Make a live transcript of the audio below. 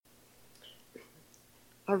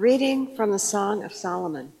A reading from the Song of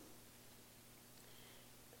Solomon.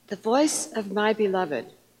 The voice of my beloved.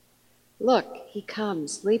 Look, he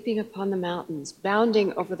comes, leaping upon the mountains,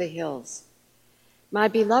 bounding over the hills. My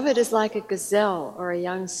beloved is like a gazelle or a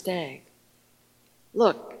young stag.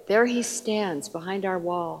 Look, there he stands behind our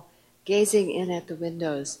wall, gazing in at the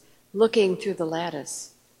windows, looking through the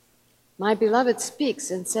lattice. My beloved speaks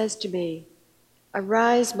and says to me,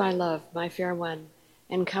 Arise, my love, my fair one,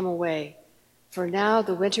 and come away. For now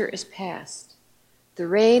the winter is past. The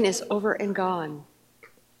rain is over and gone.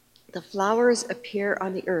 The flowers appear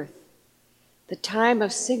on the earth. The time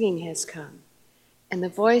of singing has come, and the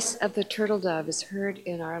voice of the turtle dove is heard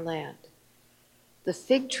in our land. The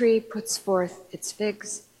fig tree puts forth its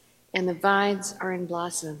figs, and the vines are in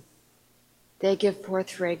blossom. They give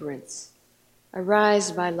forth fragrance.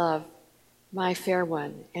 Arise, my love, my fair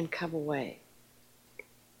one, and come away.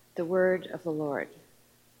 The word of the Lord.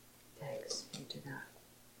 Thanks be to God.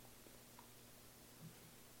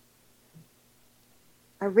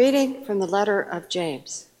 A reading from the letter of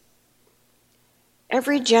James.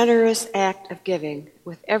 Every generous act of giving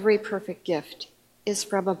with every perfect gift is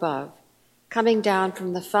from above, coming down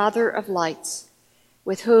from the Father of lights,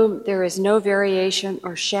 with whom there is no variation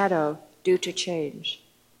or shadow due to change.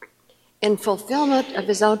 In fulfillment of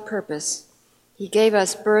his own purpose, he gave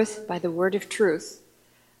us birth by the word of truth,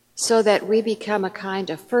 so that we become a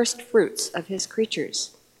kind of first fruits of his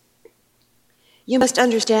creatures. You must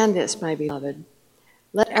understand this, my beloved.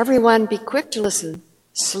 Let everyone be quick to listen,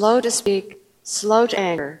 slow to speak, slow to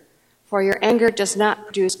anger, for your anger does not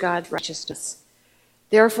produce God's righteousness.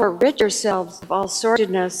 Therefore rid yourselves of all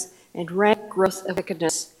sordidness and rank growth of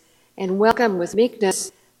wickedness, and welcome with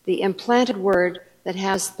meekness the implanted word that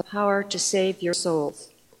has the power to save your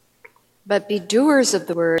souls. But be doers of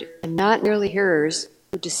the word, and not merely hearers,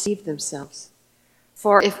 who deceive themselves.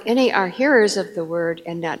 For if any are hearers of the word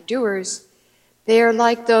and not doers, they are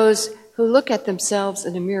like those who look at themselves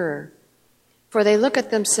in a mirror. For they look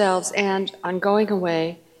at themselves and, on going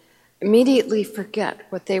away, immediately forget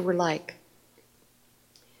what they were like.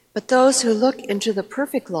 But those who look into the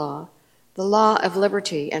perfect law, the law of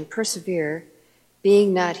liberty, and persevere,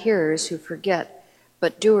 being not hearers who forget,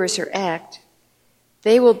 but doers who act,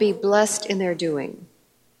 they will be blessed in their doing.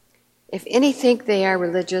 If any think they are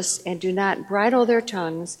religious and do not bridle their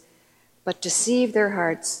tongues, but deceive their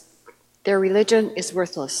hearts, their religion is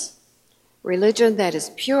worthless. Religion that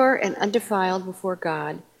is pure and undefiled before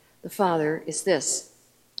God, the Father, is this: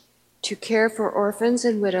 to care for orphans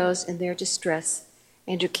and widows in their distress,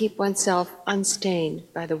 and to keep oneself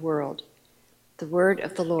unstained by the world. The word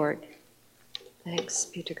of the Lord. Thanks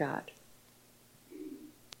be to God.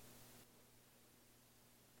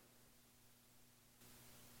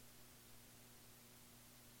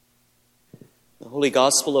 The Holy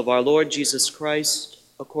Gospel of our Lord Jesus Christ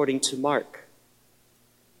according to Mark.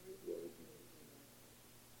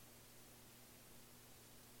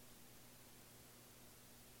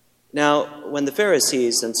 Now, when the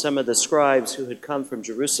Pharisees and some of the scribes who had come from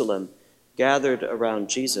Jerusalem gathered around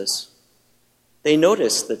Jesus, they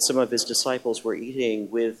noticed that some of his disciples were eating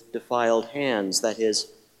with defiled hands, that is,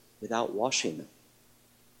 without washing them.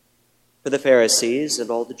 For the Pharisees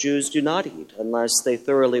and all the Jews do not eat unless they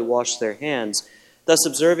thoroughly wash their hands, thus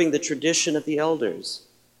observing the tradition of the elders.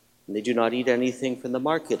 And they do not eat anything from the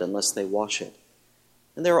market unless they wash it.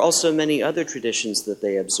 And there are also many other traditions that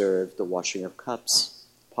they observe, the washing of cups,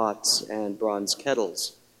 pots, and bronze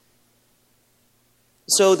kettles.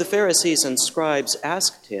 So the Pharisees and scribes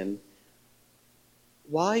asked him,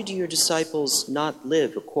 Why do your disciples not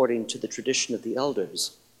live according to the tradition of the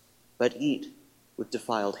elders, but eat with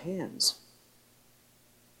defiled hands?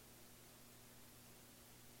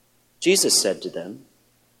 Jesus said to them,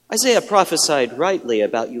 Isaiah prophesied rightly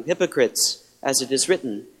about you hypocrites, as it is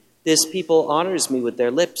written, This people honors me with their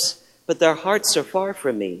lips, but their hearts are far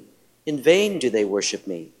from me. In vain do they worship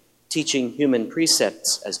me, teaching human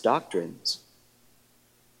precepts as doctrines.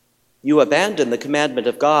 You abandon the commandment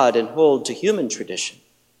of God and hold to human tradition.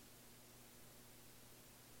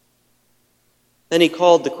 Then he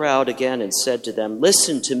called the crowd again and said to them,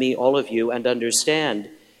 Listen to me, all of you, and understand.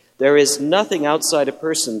 There is nothing outside a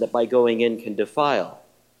person that by going in can defile,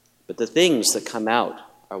 but the things that come out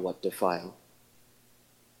are what defile.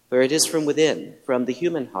 For it is from within, from the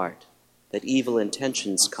human heart, that evil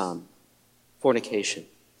intentions come: fornication,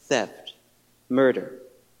 theft, murder,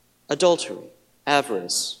 adultery,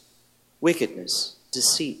 avarice, wickedness,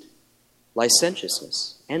 deceit,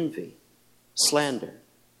 licentiousness, envy, slander,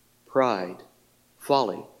 pride,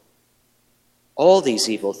 folly. All these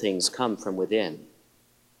evil things come from within,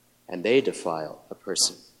 and they defile a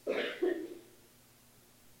person.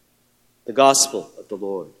 The Gospel of the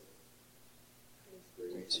Lord.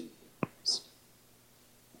 Praise you, Christ.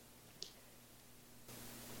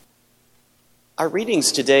 Our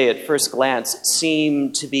readings today at first glance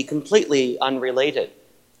seem to be completely unrelated.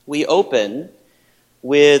 We open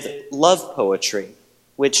with love poetry,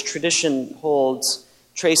 which tradition holds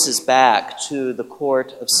traces back to the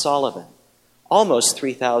court of Solomon, almost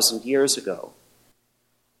 3,000 years ago.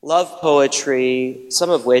 Love poetry, some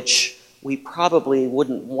of which we probably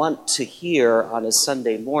wouldn't want to hear on a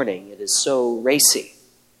Sunday morning. It is so racy,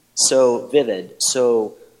 so vivid,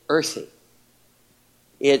 so earthy.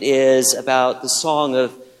 It is about the song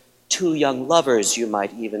of two young lovers, you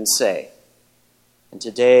might even say. And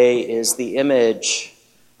today is the image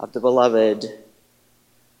of the beloved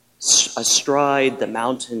astride the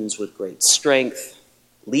mountains with great strength,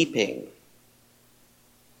 leaping,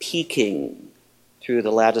 peeking through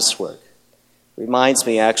the latticework. Reminds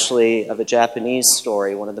me actually of a Japanese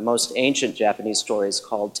story, one of the most ancient Japanese stories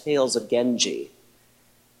called Tales of Genji.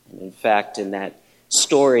 And in fact, in that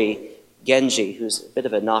story, Genji, who's a bit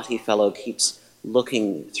of a naughty fellow, keeps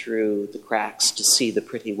looking through the cracks to see the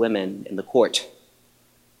pretty women in the court,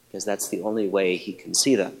 because that's the only way he can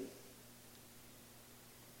see them.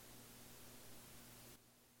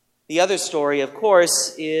 The other story, of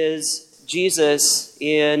course, is Jesus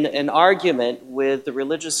in an argument with the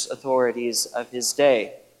religious authorities of his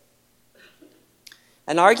day.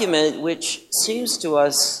 An argument which seems to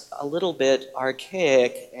us a little bit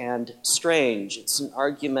archaic and strange. It's an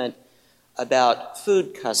argument about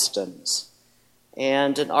food customs,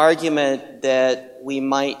 and an argument that we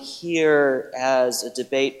might hear as a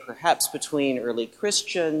debate perhaps between early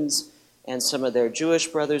Christians and some of their Jewish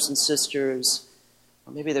brothers and sisters.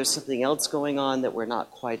 Or maybe there's something else going on that we're not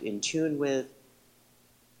quite in tune with.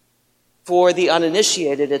 For the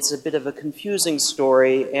uninitiated, it's a bit of a confusing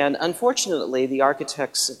story, and unfortunately, the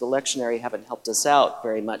architects of the lectionary haven't helped us out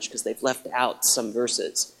very much because they've left out some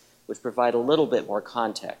verses which provide a little bit more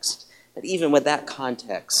context. But even with that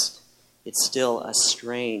context, it's still a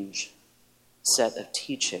strange set of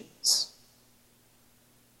teachings.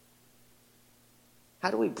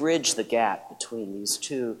 How do we bridge the gap between these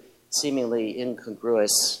two seemingly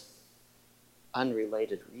incongruous,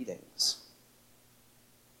 unrelated readings?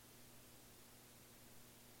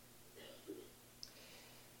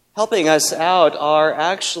 Helping us out are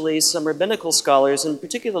actually some rabbinical scholars, and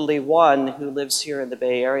particularly one who lives here in the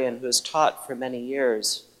Bay Area and who has taught for many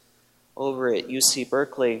years over at UC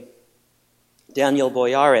Berkeley, Daniel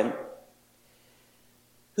Boyarin,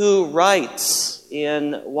 who writes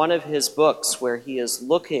in one of his books where he is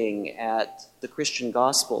looking at the Christian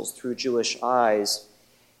Gospels through Jewish eyes,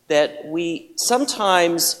 that we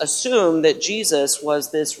sometimes assume that Jesus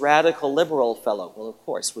was this radical liberal fellow. Well, of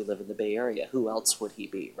course, we live in the Bay Area. Who else would he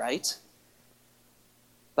be, right?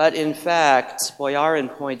 But in fact,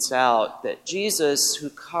 Boyarin points out that Jesus, who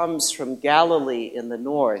comes from Galilee in the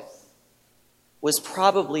north, was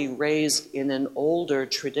probably raised in an older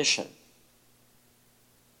tradition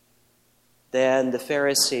than the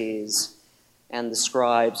Pharisees and the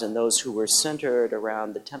scribes and those who were centered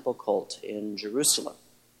around the temple cult in Jerusalem.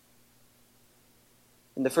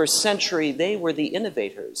 In the first century, they were the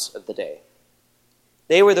innovators of the day.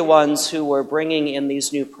 They were the ones who were bringing in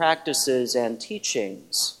these new practices and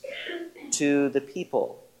teachings to the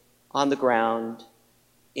people on the ground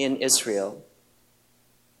in Israel.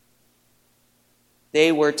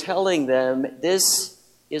 They were telling them, this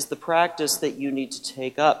is the practice that you need to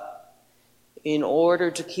take up in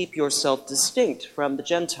order to keep yourself distinct from the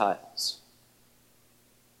Gentiles.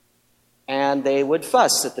 And they would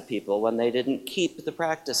fuss at the people when they didn't keep the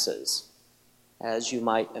practices, as you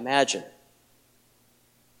might imagine.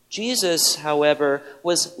 Jesus, however,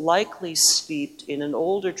 was likely steeped in an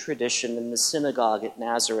older tradition in the synagogue at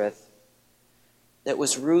Nazareth that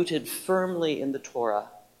was rooted firmly in the Torah,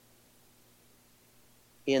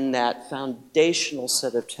 in that foundational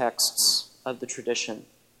set of texts of the tradition.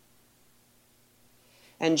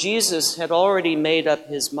 And Jesus had already made up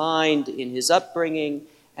his mind in his upbringing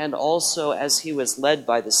and also as he was led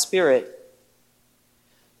by the Spirit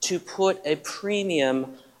to put a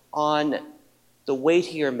premium on the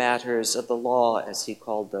weightier matters of the law, as he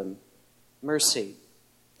called them: mercy,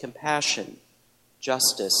 compassion,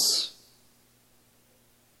 justice.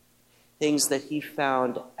 Things that he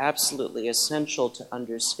found absolutely essential to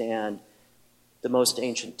understand the most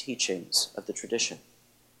ancient teachings of the tradition.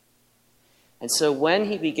 And so when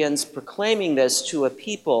he begins proclaiming this to a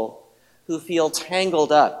people who feel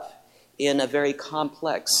tangled up in a very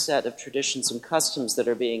complex set of traditions and customs that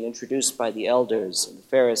are being introduced by the elders and the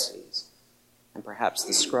Pharisees, and perhaps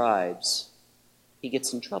the scribes, he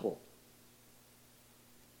gets in trouble.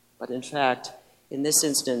 But in fact, In this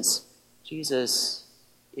instance, Jesus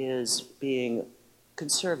is being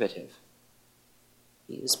conservative.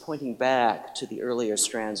 He is pointing back to the earlier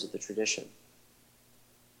strands of the tradition.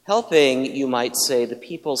 Helping, you might say, the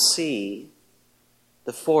people see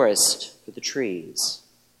the forest for the trees,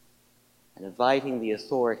 and inviting the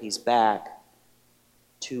authorities back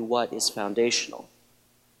to what is foundational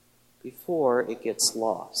before it gets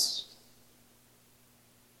lost.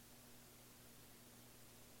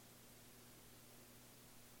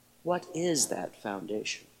 What is that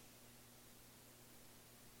foundation?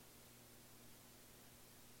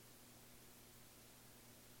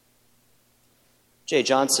 Jay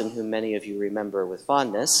Johnson, whom many of you remember with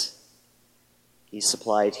fondness, he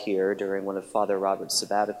supplied here during one of Father Robert's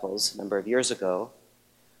sabbaticals a number of years ago,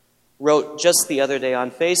 wrote just the other day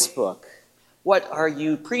on Facebook, "What are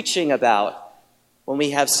you preaching about when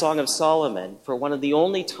we have Song of Solomon for one of the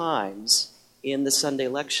only times in the Sunday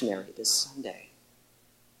lectionary this Sunday?"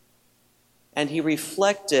 And he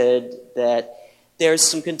reflected that there's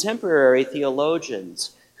some contemporary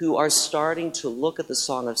theologians who are starting to look at the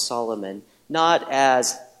Song of Solomon not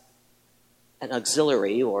as an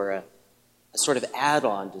auxiliary or a sort of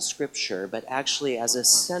add-on to Scripture, but actually as a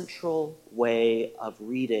central way of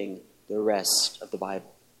reading the rest of the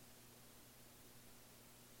Bible.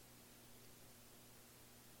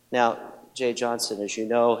 Now, Jay Johnson, as you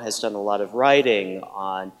know, has done a lot of writing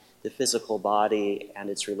on the physical body and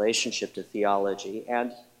its relationship to theology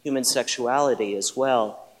and human sexuality as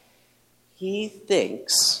well. He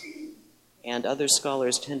thinks, and other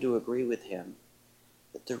scholars tend to agree with him,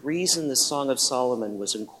 that the reason the Song of Solomon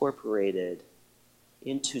was incorporated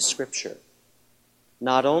into Scripture,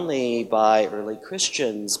 not only by early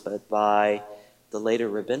Christians, but by the later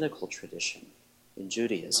rabbinical tradition in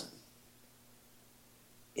Judaism,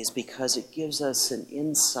 is because it gives us an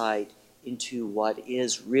insight into what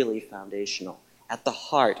is really foundational, at the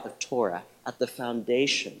heart of Torah, at the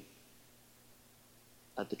foundation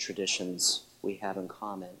of the traditions we have in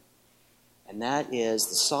common. And that is,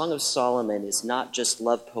 the Song of Solomon is not just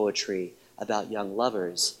love poetry about young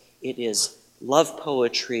lovers. It is love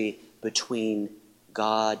poetry between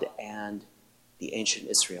God and the ancient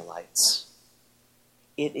Israelites.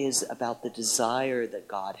 It is about the desire that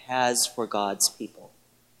God has for God's people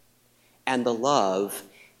and the love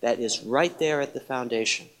that is right there at the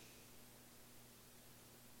foundation.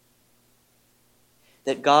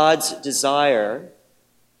 That God's desire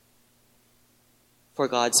for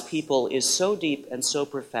God's people is so deep and so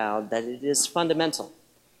profound that it is fundamental.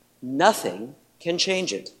 Nothing can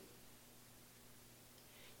change it.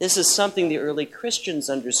 This is something the early Christians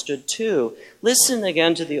understood too. Listen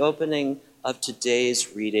again to the opening of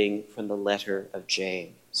today's reading from the letter of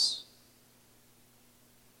James.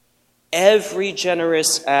 Every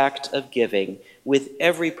generous act of giving with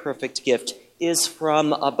every perfect gift is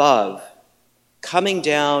from above, coming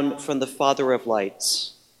down from the Father of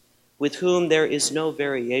lights, with whom there is no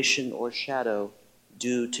variation or shadow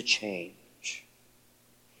due to change.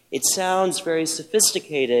 It sounds very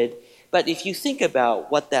sophisticated, but if you think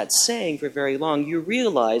about what that's saying for very long, you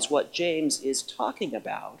realize what James is talking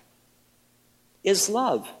about is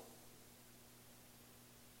love.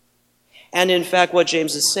 And in fact, what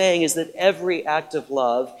James is saying is that every act of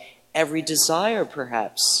love, every desire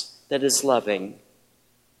perhaps that is loving,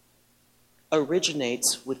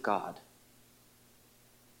 originates with God.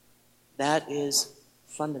 That is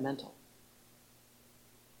fundamental.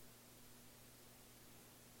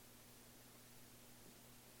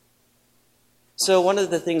 So one of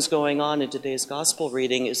the things going on in today's gospel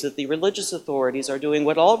reading is that the religious authorities are doing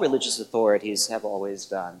what all religious authorities have always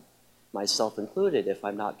done, myself included, if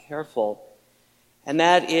I'm not careful. And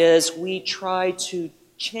that is, we try to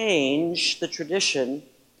change the tradition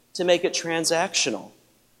to make it transactional.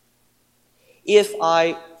 If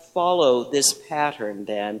I follow this pattern,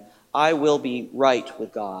 then I will be right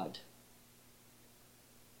with God.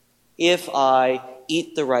 If I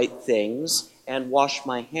eat the right things and wash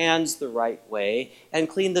my hands the right way and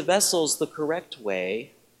clean the vessels the correct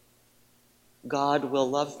way, God will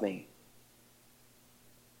love me.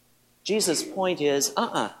 Jesus' point is,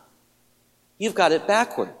 you've got it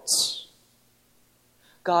backwards.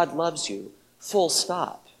 God loves you, full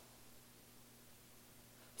stop.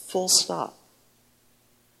 Full stop.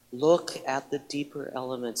 Look at the deeper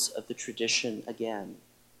elements of the tradition again.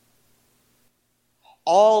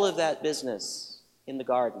 All of that business in the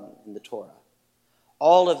garden, in the Torah,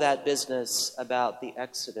 all of that business about the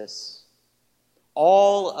Exodus,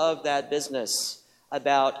 all of that business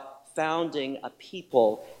about founding a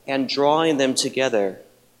people and drawing them together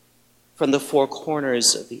from the four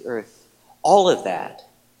corners of the earth, all of that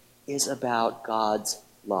is about God's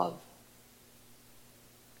love.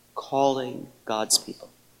 calling God's people.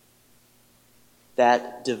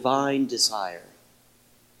 That divine desire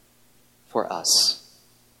for us.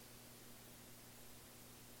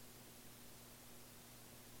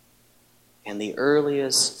 And the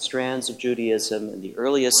earliest strands of Judaism and the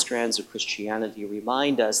earliest strands of Christianity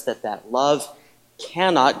remind us that that love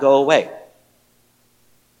cannot go away.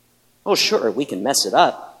 Oh, sure, we can mess it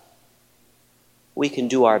up. We can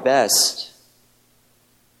do our best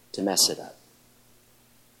to mess it up.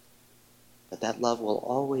 But that love will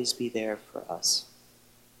always be there for us.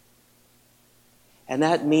 And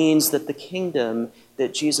that means that the kingdom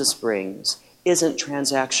that Jesus brings isn't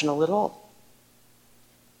transactional at all.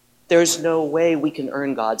 There's no way we can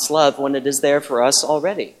earn God's love when it is there for us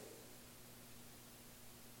already.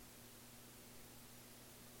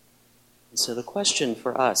 And so the question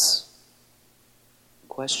for us, the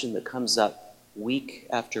question that comes up week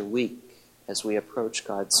after week as we approach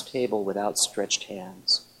God's table with outstretched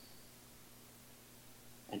hands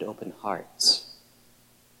and open hearts,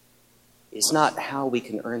 is not how we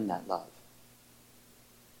can earn that love,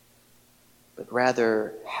 but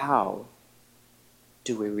rather how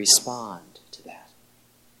do we respond to that?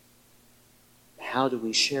 How do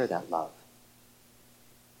we share that love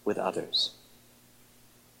with others?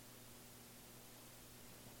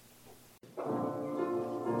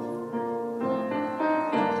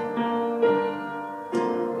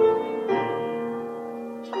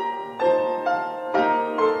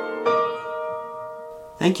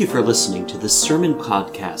 Thank you for listening to this sermon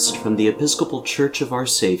podcast from the Episcopal Church of Our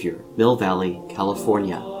Savior, Mill Valley,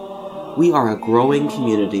 California. We are a growing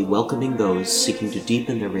community welcoming those seeking to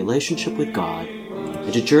deepen their relationship with God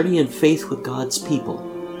and to journey in faith with God's people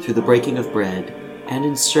through the breaking of bread and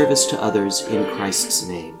in service to others in Christ's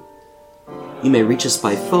name. You may reach us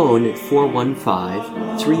by phone at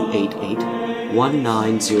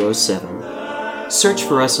 415-388-1907, search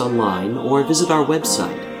for us online, or visit our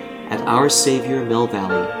website at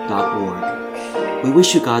oursaviormillvalley.org. We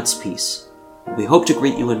wish you God's peace. We hope to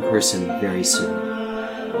greet you in person very soon.